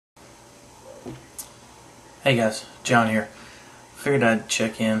Hey guys, John here. Figured I'd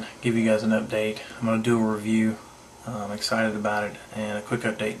check in, give you guys an update. I'm going to do a review. I'm excited about it, and a quick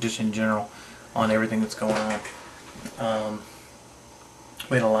update just in general on everything that's going on.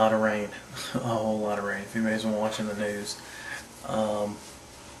 We had a lot of rain, a whole lot of rain. If anybody's been watching the news,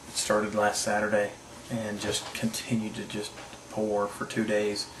 it started last Saturday and just continued to just pour for 2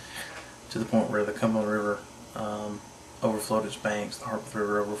 days to the point where the Cumberland River overflowed its banks, the Harpeth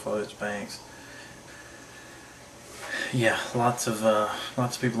River overflowed its banks. Yeah, lots of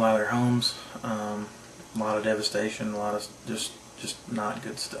people out of their homes, a lot of devastation, a lot of just not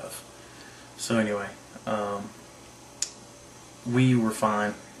good stuff. So anyway, we were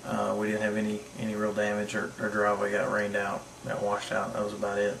fine. We didn't have any real damage. Our driveway got rained out, got washed out. That was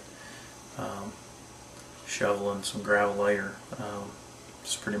about it. Shoveling some gravel later.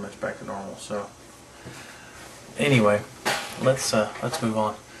 It's pretty much back to normal. So anyway, let's move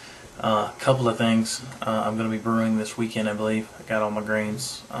on. A couple of things. I'm going to be brewing this weekend, I believe. I got all my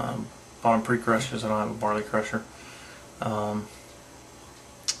grains. Bought them pre-crushed because I don't have a barley crusher. But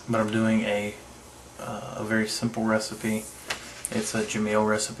I'm doing a very simple recipe. It's a Jamil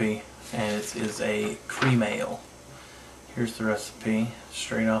recipe, and it is a cream ale. Here's the recipe,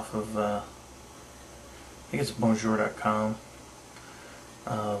 straight off of, I think it's bonjour.com.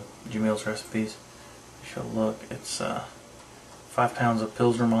 Jamil's recipes. If you look, it's 5 pounds of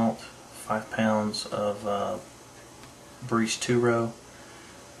Pilsner malt, 5 pounds of Briche 2-row,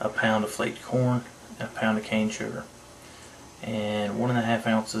 a pound of flaked corn, and a pound of cane sugar, and 1.5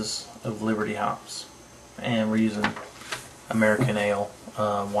 ounces of Liberty hops. And we're using American Ale,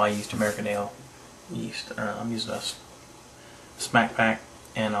 Wyeast American Ale yeast. I'm using a Smack Pack,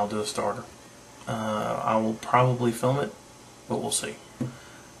 and I'll do a starter. I will probably film it, but we'll see.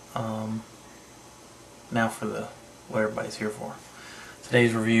 Now for what everybody's here for.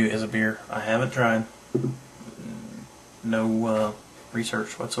 Today's review is a beer I haven't tried, no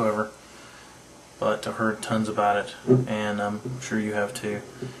research whatsoever, but I've heard tons about it, and I'm sure you have too.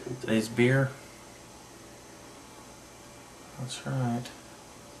 Today's beer, that's right,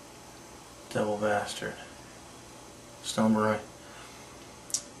 Devil Bastard, Stone Brewing.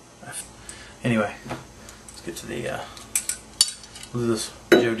 Anyway, let's get to the this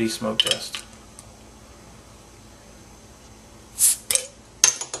Joe D smoke test.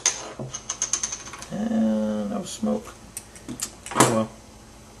 And no smoke. Well,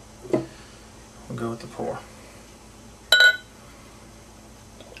 we'll go with the pour.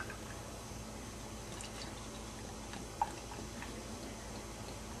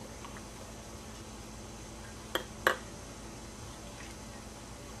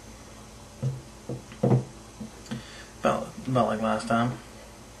 About like last time.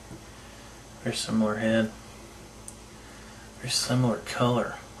 Very similar head. Very similar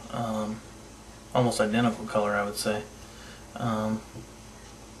color. Almost identical color, I would say. Yeah,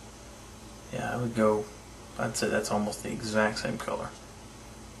 I'd say that's almost the exact same color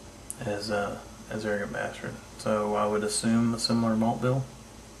as Arrogant Bastard. So I would assume a similar malt bill.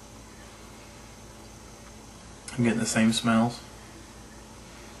 I'm getting the same smells,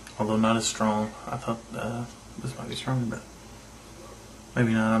 although not as strong. I thought this might be stronger, but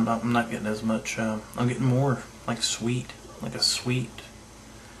maybe not. I'm not getting as much. I'm getting more like sweet, like a sweet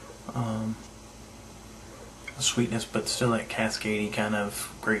sweetness, but still that cascadey kind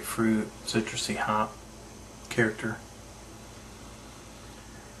of grapefruit, citrusy hop character.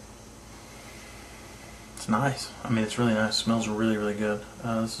 It's nice. I mean, it's really nice. It smells really, really good.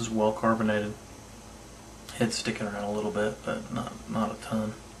 This is well carbonated. Head's sticking around a little bit, but not a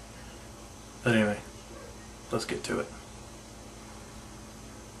ton. But anyway, let's get to it.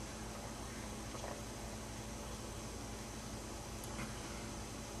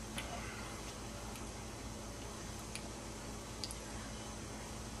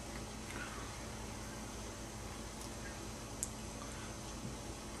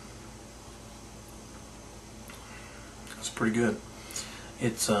 It's pretty good.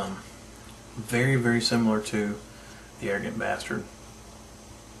 It's very, very similar to the Arrogant Bastard.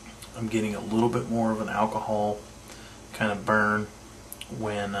 I'm getting a little bit more of an alcohol kind of burn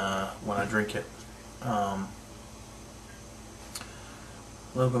when I drink it. A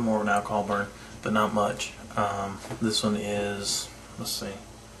little bit more of an alcohol burn, but not much. This one is, let's see,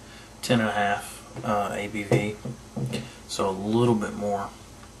 10.5 ABV, so a little bit more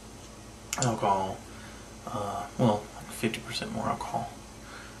alcohol. Well, 50% more alcohol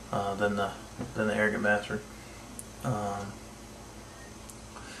than the Arrogant Bastard.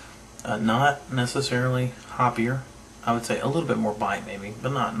 Not necessarily hoppier. I would say a little bit more bite maybe,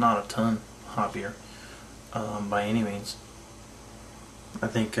 but not a ton hoppier by any means. I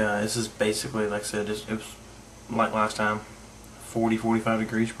think this is basically, like I said, it was like last time, 40, 45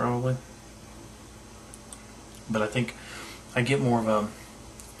 degrees probably. But I think I get more of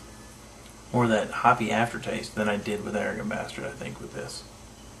that hoppy aftertaste than I did with Arrogant Bastard, I think, with this.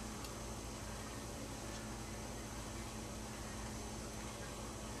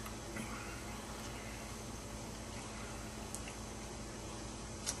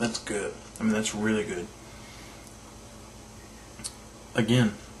 That's good. I mean, that's really good.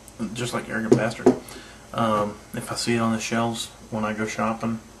 Again, just like Arrogant Bastard. If I see it on the shelves when I go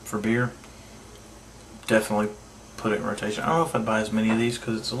shopping for beer, definitely put it in rotation. I don't know if I'd buy as many of these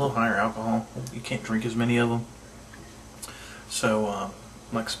because it's a little higher alcohol. You can't drink as many of them. So,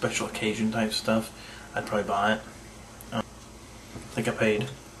 like special occasion type stuff, I'd probably buy it. I think I paid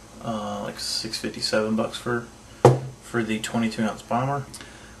like $6.57 for the 22-ounce bomber.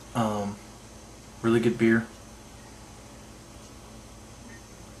 Really good beer.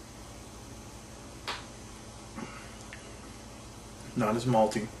 Not as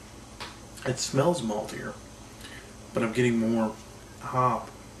malty. It smells maltier, but I'm getting more hop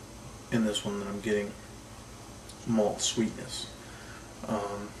in this one than I'm getting malt sweetness.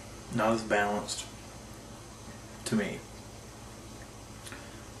 Not as balanced to me.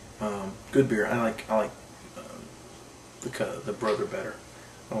 Good beer. I like the Brother better.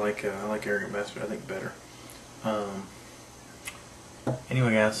 I like Arrogant Bastard, I think, better.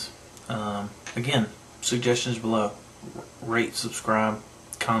 Anyway, guys, again, suggestions below. Rate, subscribe,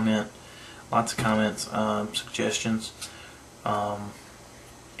 comment. Lots of comments, suggestions,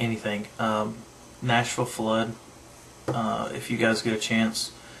 anything. Nashville Flood. If you guys get a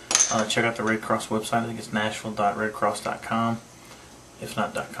chance, check out the Red Cross website. I think it's nashville.redcross.com. If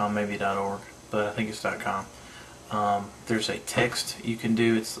not .com, maybe .org, but I think it's .com. There's a text you can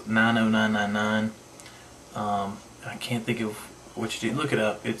do. It's 90999. I can't think of what you do. Look it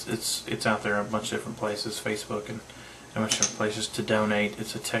up. It's out there in a bunch of different places, Facebook and a bunch of different places to donate.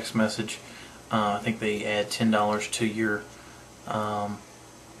 It's a text message. I think they add $10 to your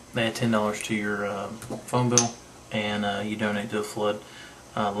phone bill, and you donate to the flood.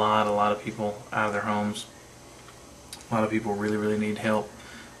 A lot of people out of their homes. A lot of people really need help.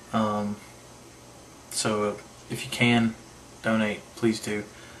 So if you can donate, please do.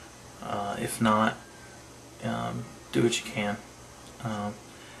 If not, do what you can.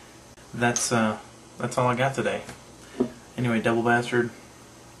 That's all I got today. Anyway, Double Bastard.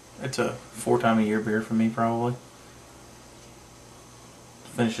 It's a 4-time-a-year beer for me, probably.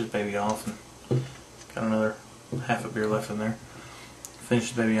 Finish this baby off, and got another half a beer left in there.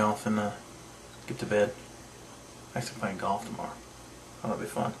 Finish this baby off and get to bed. Actually playing golf tomorrow. That'll be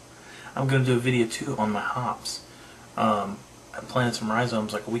fun. I'm going to do a video too on my hops. I planted some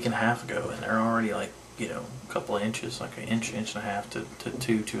rhizomes like a week and a half ago, and they're already like, you know, a couple of inches, like an inch and a half to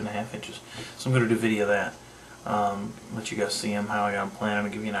 2.5 inches. So I'm going to do a video of that. Let you guys see them, how I got them planted,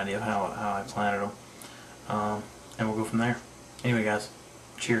 and give you an idea of how I planted them. And we'll go from there. Anyway, guys,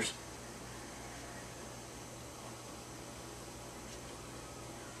 cheers.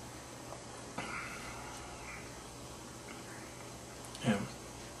 Yeah,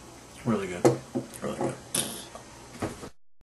 really good.